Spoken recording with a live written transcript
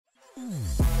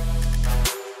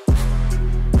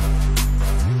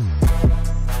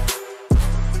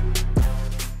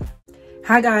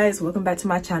Hi guys, welcome back to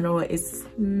my channel. It's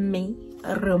me,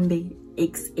 Rumbi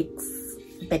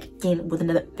XX, back again with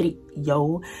another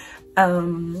video.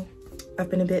 I've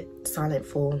been a bit silent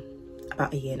for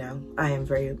about a year now. I am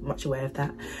very much aware of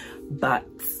that, but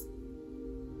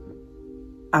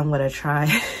I'm gonna try.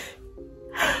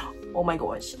 Oh my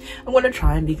gosh, I'm gonna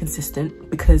try and be consistent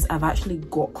because I've actually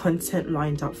got content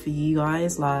lined up for you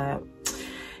guys. Like,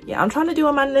 yeah, I'm trying to do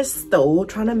a madness though,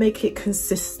 trying to make it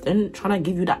consistent, trying to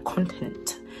give you that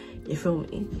content, you feel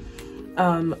me?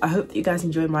 I hope that you guys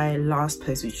enjoyed my last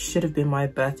post, which should have been my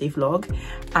birthday vlog,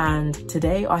 and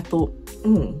today I thought,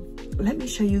 let me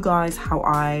show you guys how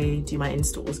I do my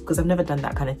installs, because I've never done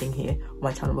that kind of thing here on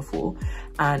my channel before,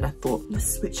 and I thought,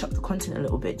 let's switch up the content a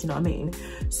little bit, do you know what I mean?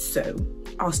 So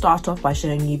I'll start off by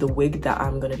showing you the wig that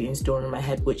I'm going to be installing on my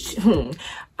head, which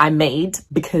I made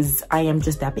because I am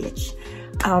just that bitch.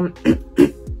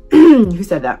 Who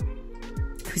said that?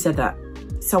 Who said that?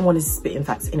 Someone is spitting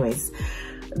facts. Anyways,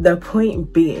 the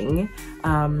point being,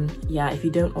 yeah, if you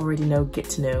don't already know, get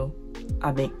to know.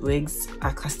 I make wigs,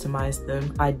 I customize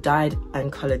them. I dyed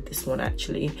and colored this one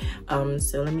actually.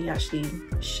 So let me actually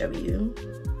show you.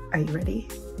 Are you ready?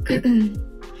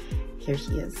 Here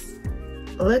she is.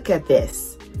 Look at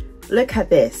this. Look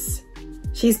at this.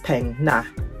 She's paying. Nah,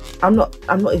 I'm not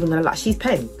even gonna lie. She's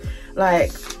paying.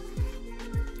 Like,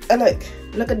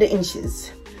 look at the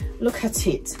inches. Look at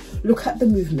it. Look at the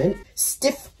movement.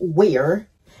 Stiff where,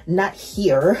 not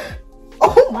here.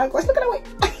 Oh my gosh, look at that way.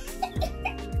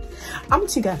 I'm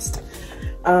too gassed.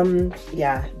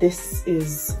 Yeah, this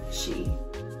is she.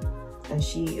 And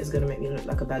she is gonna make me look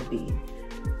like a bad bee.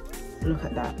 Look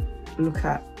at that. Look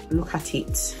at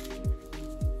it.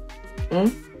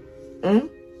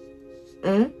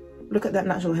 Look at that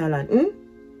natural hairline.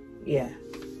 Yeah.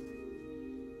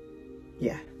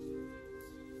 Yeah.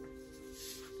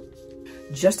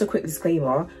 Just a quick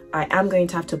disclaimer, I am going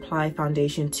to have to apply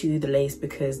foundation to the lace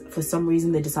because for some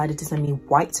reason they decided to send me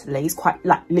white lace, quite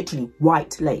like literally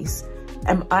white lace.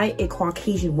 Am I a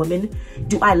Caucasian woman?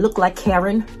 Do I look like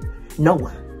Karen?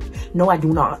 No. No, I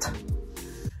do not.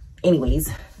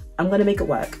 Anyways, I'm gonna make it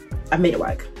work. I made it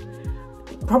work.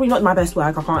 Probably not my best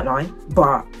work, I can't lie,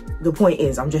 but the point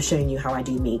is I'm just showing you how I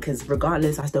do me, because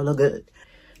regardless I still look good.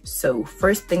 So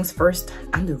first things first,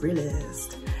 I'm the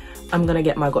realist. I'm gonna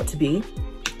get my Got2b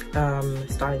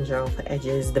styling gel for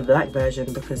edges, the black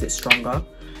version because it's stronger,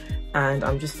 and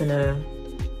I'm just gonna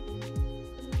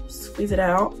squeeze it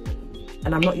out.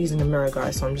 And I'm not using a mirror,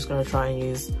 guys, so I'm just gonna try and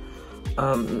use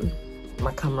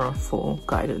my camera for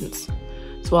guidance.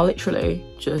 So I'll literally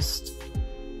just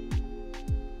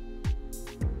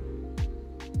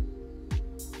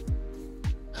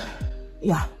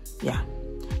yeah.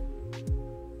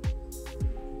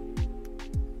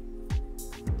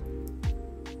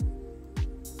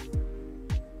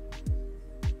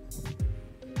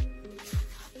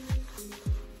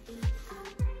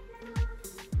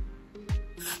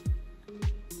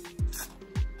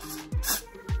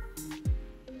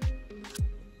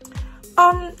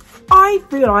 I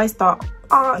realised that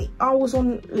I was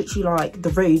on literally like the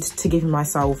road to giving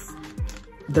myself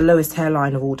the lowest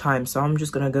hairline of all time, so I'm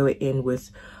just gonna go in with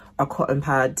a cotton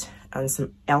pad and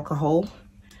some alcohol.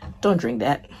 Don't drink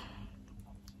that.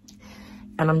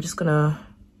 And I'm just gonna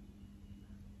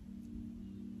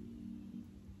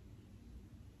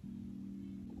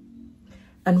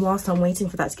whilst I'm waiting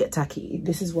for that to get tacky,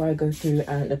 this is where I go through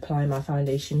and apply my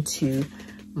foundation to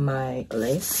my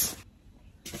lace.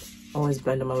 Always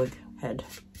blend on my wig head.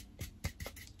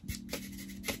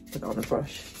 Put that on the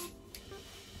brush.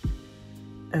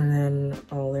 And then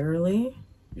I'll literally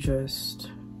just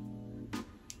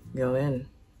go in,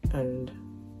 and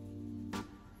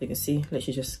you can see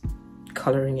literally just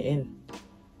colouring it in.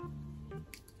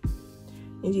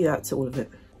 You do that to all of it.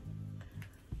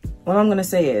 What I'm gonna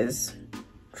say is,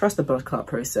 trust the blood clot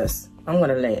process. I'm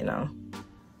gonna lay it now.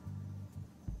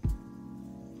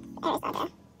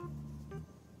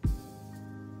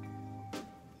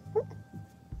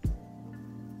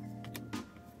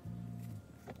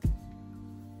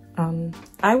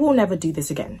 I will never do this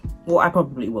again. Well, I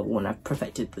probably will when I've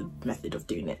perfected the method of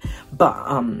doing it. But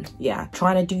yeah,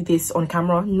 trying to do this on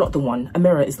camera, not the one. A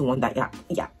mirror is the one that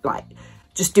yeah, like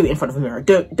just do it in front of a mirror.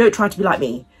 Don't try to be like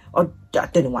me. Or I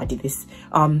don't know why I did this.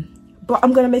 But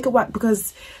I'm gonna make it work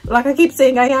because, like I keep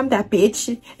saying, I am that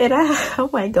bitch. And oh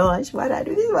my gosh, why did I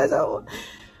do this to myself?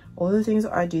 All the things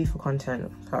that I do for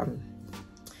content. I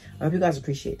hope you guys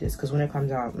appreciate this, because when it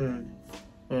comes out,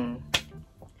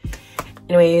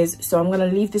 Anyways, so I'm gonna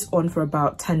leave this on for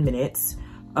about 10 minutes,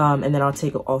 and then I'll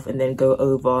take it off and then go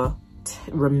over,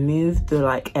 remove the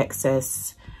like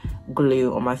excess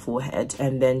glue on my forehead,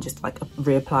 and then just like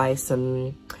reapply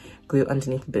some glue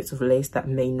underneath bits of lace that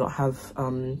may not have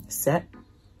set,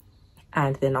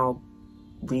 and then I'll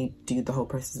redo the whole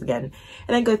process again,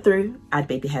 and then go through, add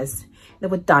baby hairs, then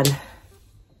we're done.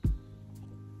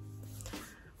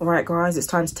 All right guys, it's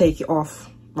time to take it off,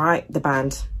 right, the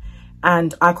band.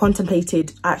 And I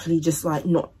contemplated actually just like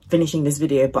not finishing this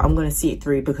video, but I'm gonna see it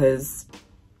through because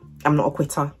I'm not a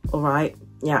quitter. All right,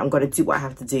 yeah, I'm gonna do what I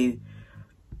have to do,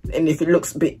 and if it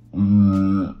looks a bit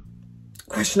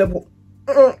questionable,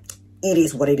 it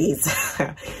is what it is.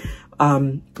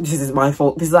 This is my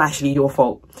fault. This is actually your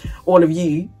fault, all of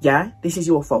you. Yeah, this is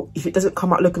your fault. If it doesn't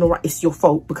come out looking all right, it's your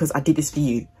fault because I did this for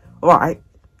you. All right,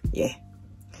 yeah,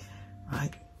 all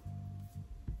right,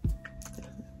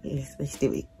 let's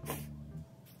do it.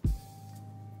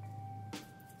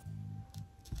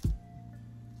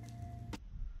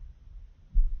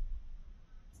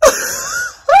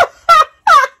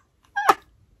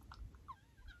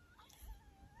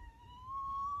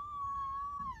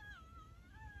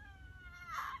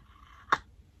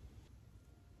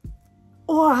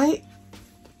 All right,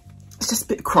 it's just a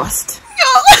bit of crust.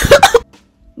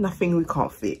 Nothing we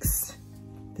can't fix.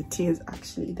 The tears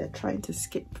actually, they're trying to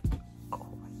skip. Oh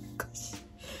my gosh.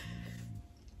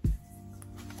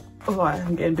 All right,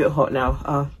 I'm getting a bit hot now.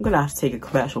 I'm gonna have to take a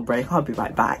commercial break. I'll be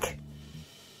right back.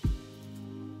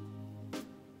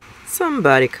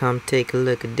 Somebody come take a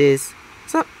look at this.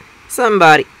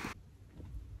 Somebody.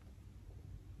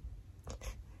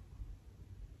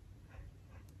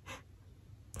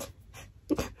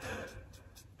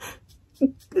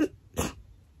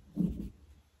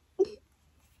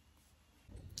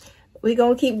 We're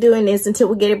gonna keep doing this until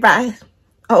we get it right,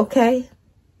 okay?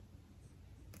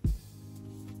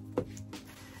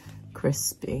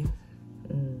 Crispy,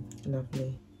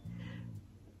 lovely.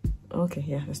 Okay,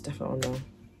 yeah, that's definitely on now.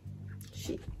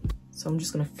 Shit. So I'm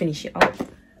just gonna finish it up.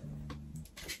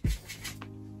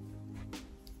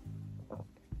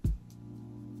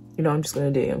 You know what I'm just gonna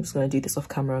do? I'm just gonna do this off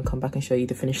camera and come back and show you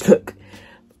the finished look.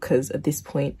 Because at this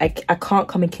point, I can't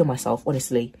come and kill myself,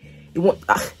 honestly. It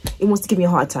wants to give me a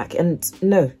heart attack, and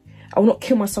no, I will not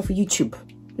kill myself for YouTube.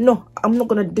 No, I'm not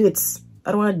gonna do it.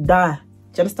 I don't wanna die.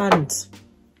 Do you understand?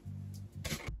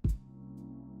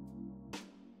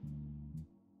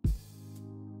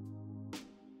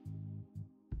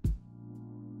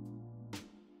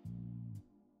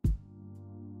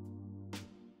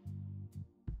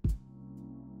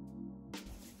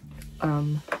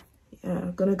 Yeah,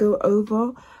 I'm gonna go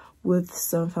over with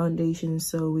some foundation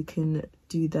so we can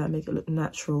do that, make it look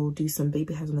natural, do some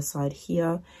baby hairs on the side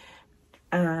here,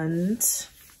 and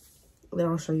then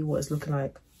I'll show you what it's looking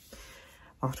like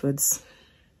afterwards.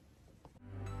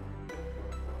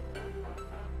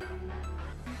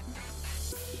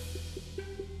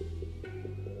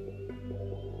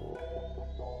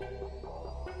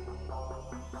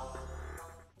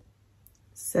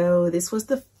 So this was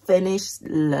the finished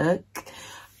look.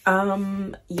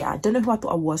 Yeah, I don't know who I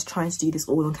thought I was trying to do this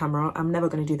all on camera. I'm never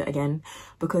going to do that again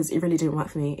because it really didn't work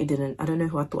for me. It didn't. I don't know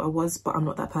who I thought I was, but I'm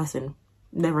not that person.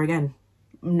 Never again.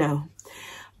 No.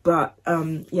 But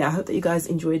yeah, I hope that you guys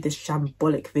enjoyed this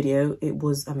shambolic video. It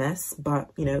was a mess,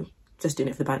 but you know, just doing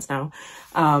it for the bands now.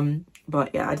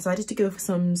 But yeah, I decided to go for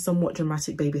some somewhat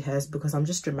dramatic baby hairs because I'm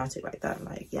just dramatic like that.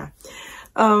 Like, yeah.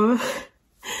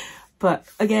 But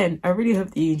again, I really hope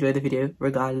that you enjoyed the video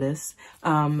regardless.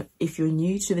 If you're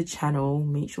new to the channel,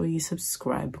 make sure you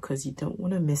subscribe because you don't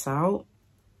want to miss out.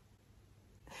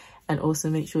 And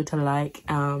also make sure to like,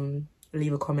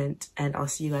 leave a comment, and I'll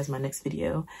see you guys in my next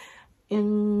video.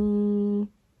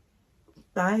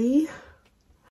 Bye.